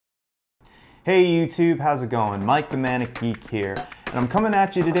Hey YouTube, how's it going? Mike the Manic Geek here, and I'm coming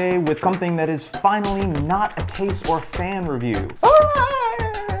at you today with something that is finally not a case or fan review.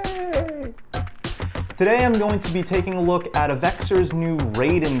 Hooray! Today I'm going to be taking a look at Avexir's new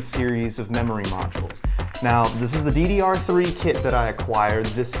Raiden series of memory modules. Now, this is the DDR3 kit that I acquired.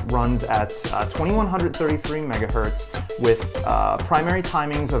 This runs at 2133 megahertz with primary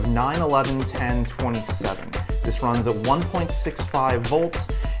timings of 9, 11, 10, 27. This runs at 1.65 volts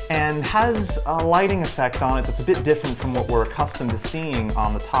and has a lighting effect on it that's a bit different from what we're accustomed to seeing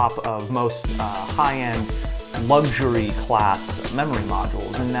on the top of most high-end luxury class memory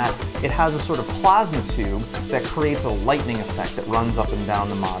modules, in that it has a sort of plasma tube that creates a lightning effect that runs up and down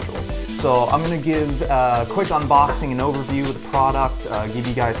the module. So I'm going to give a quick unboxing and overview of the product, give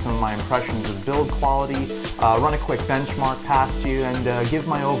you guys some of my impressions of build quality, run a quick benchmark past you, and give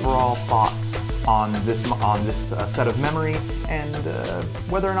my overall thoughts on this set of memory and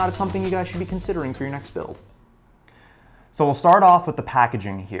whether or not it's something you guys should be considering for your next build. So we'll start off with the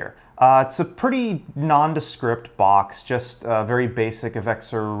packaging here. It's a pretty nondescript box, just a very basic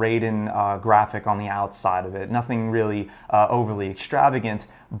Avexir Raiden graphic on the outside of it. Nothing really overly extravagant,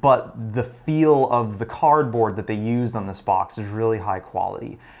 but the feel of the cardboard that they used on this box is really high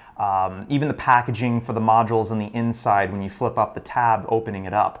quality. Even the packaging for the modules on the inside, when you flip up the tab opening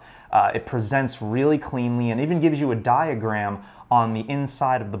it up, it presents really cleanly and even gives you a diagram on the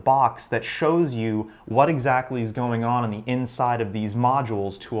inside of the box that shows you what exactly is going on the inside of these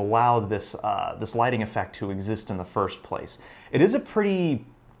modules to allow this, this lighting effect to exist in the first place. It is a pretty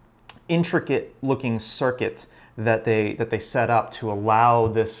intricate looking circuit that they set up to allow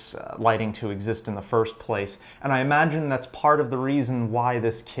this lighting to exist in the first place, and I imagine that's part of the reason why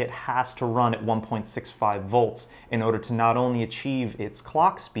this kit has to run at 1.65 volts in order to not only achieve its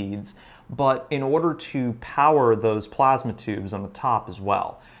clock speeds, but in order to power those plasma tubes on the top as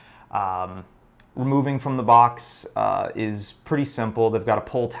well. Removing from the box is pretty simple. They've got a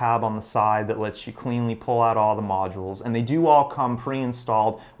pull tab on the side that lets you cleanly pull out all the modules, and they do all come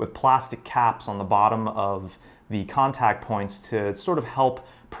pre-installed with plastic caps on the bottom of the contact points to sort of help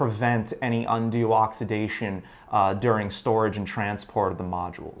prevent any undue oxidation during storage and transport of the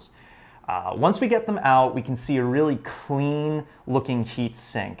modules. Once we get them out, we can see a really clean looking heat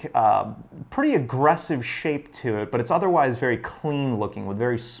sink. Pretty aggressive shape to it, but it's otherwise very clean looking with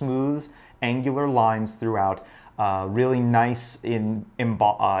very smooth angular lines throughout. Really nice engraved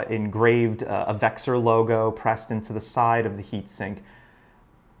Avexir logo pressed into the side of the heat sink.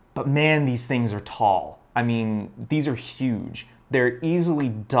 But man, these things are tall. I mean, these are huge. They're easily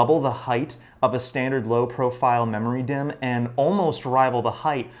double the height of a standard low-profile memory DIMM and almost rival the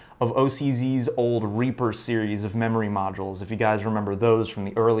height of OCZ's old Reaper series of memory modules, if you guys remember those from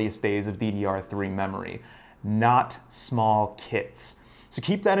the earliest days of DDR3 memory. Not small kits. So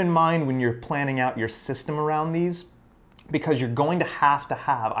keep that in mind when you're planning out your system around these, because you're going to have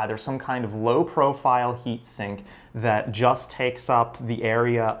either some kind of low-profile heat sink that just takes up the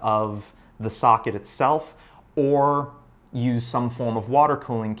area of the socket itself, or use some form of water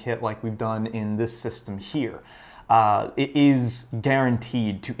cooling kit like we've done in this system here. It is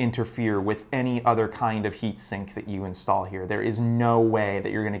guaranteed to interfere with any other kind of heat sink that you install here. There is no way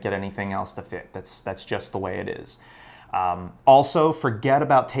that you're going to get anything else to fit. That's just the way it is. Also, forget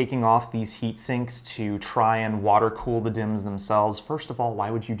about taking off these heat sinks to try and water cool the DIMMs themselves. First of all,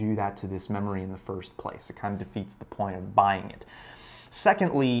 why would you do that to this memory in the first place? It kind of defeats the point of buying it.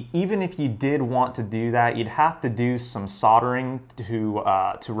 Secondly, even if you did want to do that, you'd have to do some soldering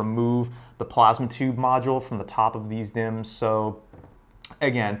to remove the plasma tube module from the top of these DIMMs. So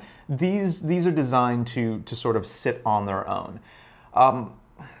again, these are designed to sort of sit on their own.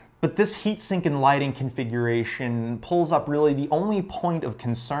 But this heatsink and lighting configuration pulls up really the only point of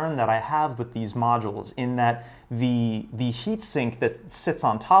concern that I have with these modules, in that the heatsink that sits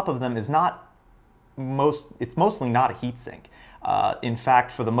on top of them is it's mostly not a heatsink. In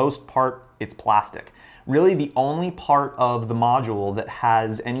fact, for the most part, it's plastic. Really, the only part of the module that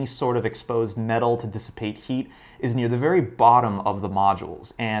has any sort of exposed metal to dissipate heat is near the very bottom of the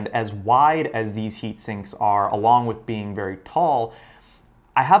modules. And as wide as these heat sinks are, along with being very tall,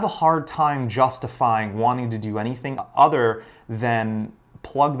 I have a hard time justifying wanting to do anything other than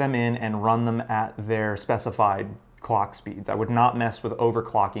plug them in and run them at their specified clock speeds. I would not mess with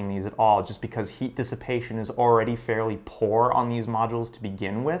overclocking these at all, just because heat dissipation is already fairly poor on these modules to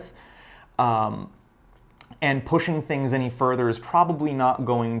begin with. And pushing things any further is probably not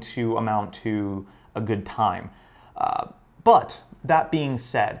going to amount to a good time. But that being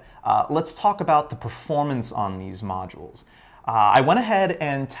said, let's talk about the performance on these modules. I went ahead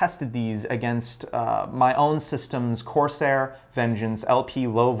and tested these against my own system's Corsair Vengeance LP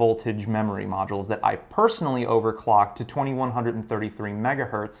low voltage memory modules that I personally overclocked to 2133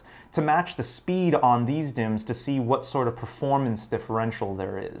 megahertz to match the speed on these DIMMs to see what sort of performance differential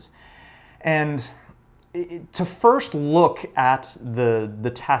there is. And to first look at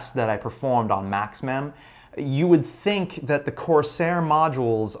the test that I performed on MaxMem, you would think that the Corsair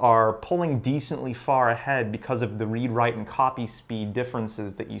modules are pulling decently far ahead because of the read, write, and copy speed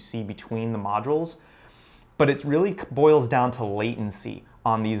differences that you see between the modules, but it really boils down to latency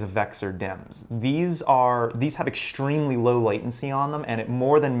on these Avexir DIMMs. These have extremely low latency on them, and it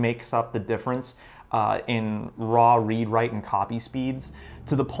more than makes up the difference in raw read, write, and copy speeds,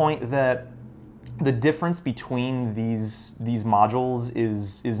 to the point that the difference between these modules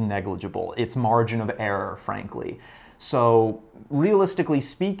is negligible. It's margin of error, frankly. So realistically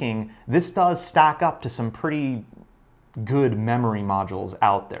speaking, this does stack up to some pretty good memory modules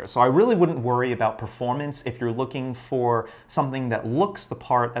out there. So I really wouldn't worry about performance if you're looking for something that looks the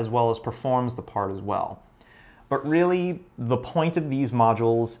part as well as performs the part as well. But really, the point of these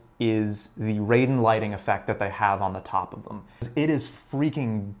modules is the Raiden lighting effect that they have on the top of them. It is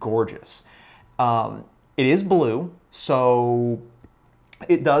freaking gorgeous. It is blue, so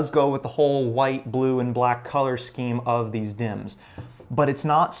it does go with the whole white, blue, and black color scheme of these DIMMs. But it's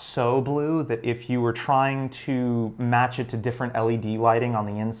not so blue that if you were trying to match it to different LED lighting on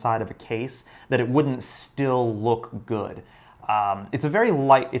the inside of a case, that it wouldn't still look good. It's a very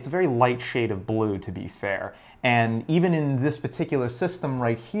light shade of blue, to be fair. And even in this particular system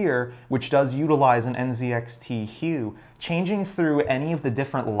right here, which does utilize an NZXT hue, changing through any of the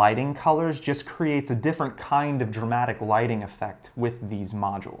different lighting colors just creates a different kind of dramatic lighting effect with these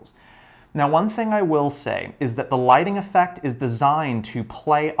modules. Now, one thing I will say is that the lighting effect is designed to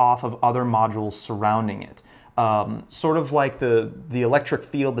play off of other modules surrounding it. Sort of like the electric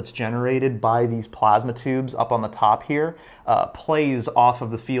field that's generated by these plasma tubes up on the top here plays off of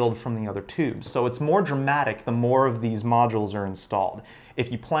the field from the other tubes. So it's more dramatic the more of these modules are installed.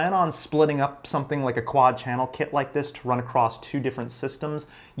 If you plan on splitting up something like a quad channel kit like this to run across two different systems,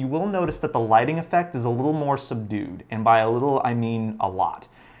 you will notice that the lighting effect is a little more subdued. And by a little, I mean a lot.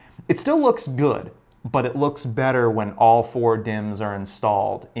 It still looks good, but it looks better when all four DIMMs are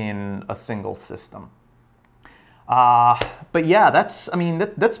installed in a single system. But yeah, that's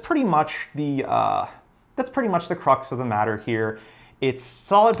pretty much the crux of the matter here. It's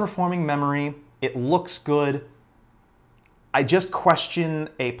solid performing memory. It looks good. I just question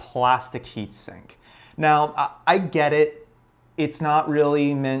a plastic heatsink. Now, I get it. It's not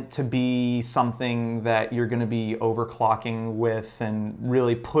really meant to be something that you're going to be overclocking with and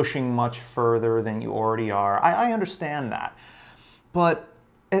really pushing much further than you already are. I understand that. But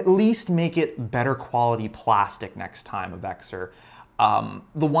at least make it better quality plastic next time, Avexir.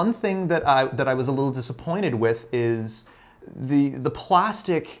 The one thing that I was a little disappointed with is the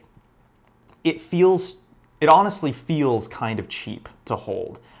plastic. It honestly feels kind of cheap to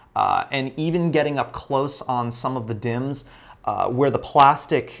hold, and even getting up close on some of the DIMMs, where the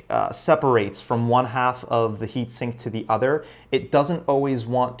plastic separates from one half of the heatsink to the other, it doesn't always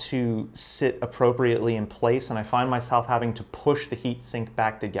want to sit appropriately in place, and I find myself having to push the heatsink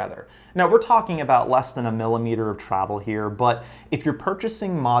back together. Now, we're talking about less than 1 millimeter of travel here, but if you're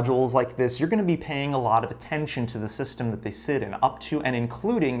purchasing modules like this, you're going to be paying a lot of attention to the system that they sit in, up to and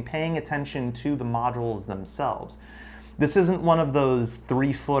including paying attention to the modules themselves. This isn't one of those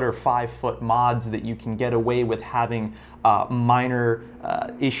 3-foot or 5-foot mods that you can get away with having minor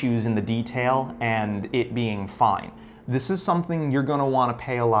issues in the detail and it being fine. This is something you're going to want to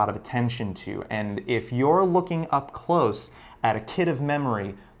pay a lot of attention to, and if you're looking up close at a kit of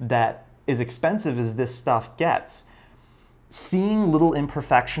memory that is expensive as this stuff gets, seeing little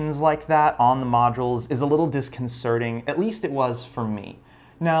imperfections like that on the modules is a little disconcerting. At least it was for me.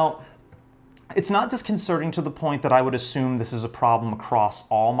 Now, it's not disconcerting to the point that I would assume this is a problem across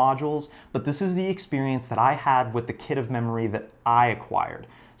all modules, but this is the experience that I had with the kit of memory that I acquired.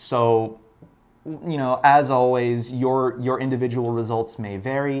 So, you know, as always, your individual results may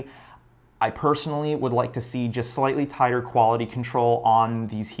vary. I personally would like to see just slightly tighter quality control on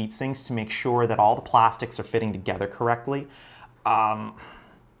these heat sinks to make sure that all the plastics are fitting together correctly. But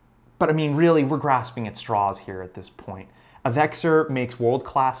I mean, really, we're grasping at straws here at this point. Avexir makes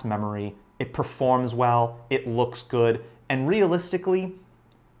world-class memory. It performs well, it looks good, and realistically,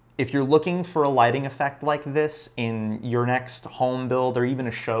 if you're looking for a lighting effect like this in your next home build or even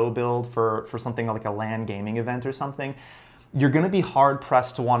a show build for something like a LAN gaming event or something, you're going to be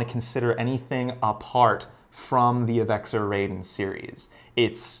hard-pressed to want to consider anything apart from the Avexir Raiden series.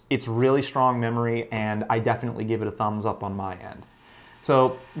 It's really strong memory, and I definitely give it a thumbs up on my end.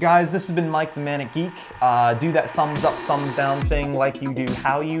 So guys, this has been Mike the Manic Geek. Do that thumbs up, thumbs down thing like you do,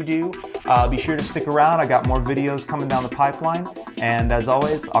 how you do. Be sure to stick around. I got more videos coming down the pipeline. And as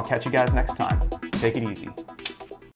always, I'll catch you guys next time. Take it easy.